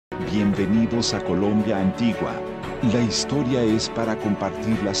Bienvenidos a Colombia Antigua. La historia es para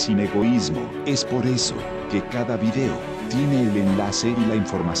compartirla sin egoísmo. Es por eso que cada video tiene el enlace y la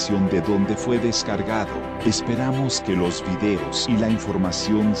información de dónde fue descargado. Esperamos que los videos y la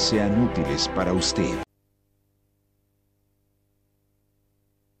información sean útiles para usted.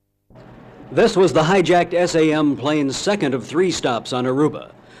 This was the hijacked SAM plane's second of 3 stops on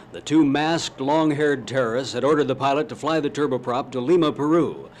Aruba. The 2 masked, long-haired terrorists had ordered the pilot to fly the turboprop to Lima,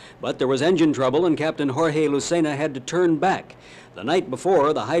 Peru, but there was engine trouble and Captain Jorge Lucena had to turn back. The night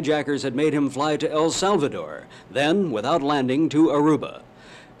before, the hijackers had made him fly to El Salvador, then, without landing, to Aruba.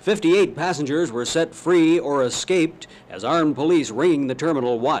 58 passengers were set free or escaped as armed police ringing the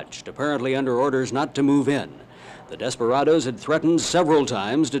terminal watched, apparently under orders not to move in. The desperados had threatened several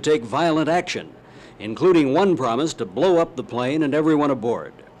times to take violent action, including one promise to blow up the plane and everyone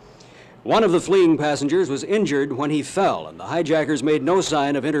aboard. One of the fleeing passengers was injured when he fell, and the hijackers made no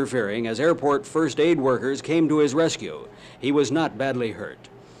sign of interfering as airport first aid workers came to his rescue. He was not badly hurt.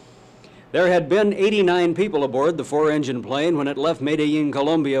 There had been 89 people aboard the 4-engine plane when it left Medellin,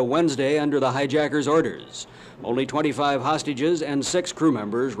 Colombia Wednesday under the hijackers' orders. Only 25 hostages and 6 crew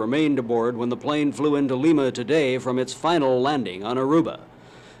members remained aboard when the plane flew into Lima today from its final landing on Aruba.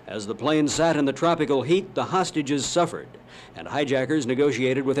 As the plane sat in the tropical heat, the hostages suffered, and hijackers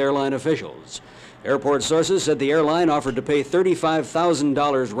negotiated with airline officials. Airport sources said the airline offered to pay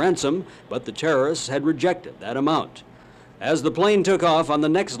 $35,000 ransom, but the terrorists had rejected that amount. As the plane took off on the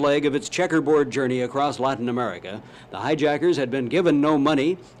next leg of its checkerboard journey across Latin America, the hijackers had been given no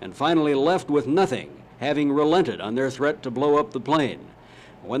money and finally left with nothing, having relented on their threat to blow up the plane.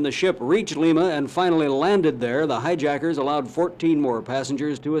 When the ship reached Lima and finally landed there, the hijackers allowed 14 more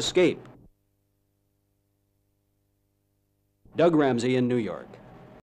passengers to escape. Doug Ramsey in New York.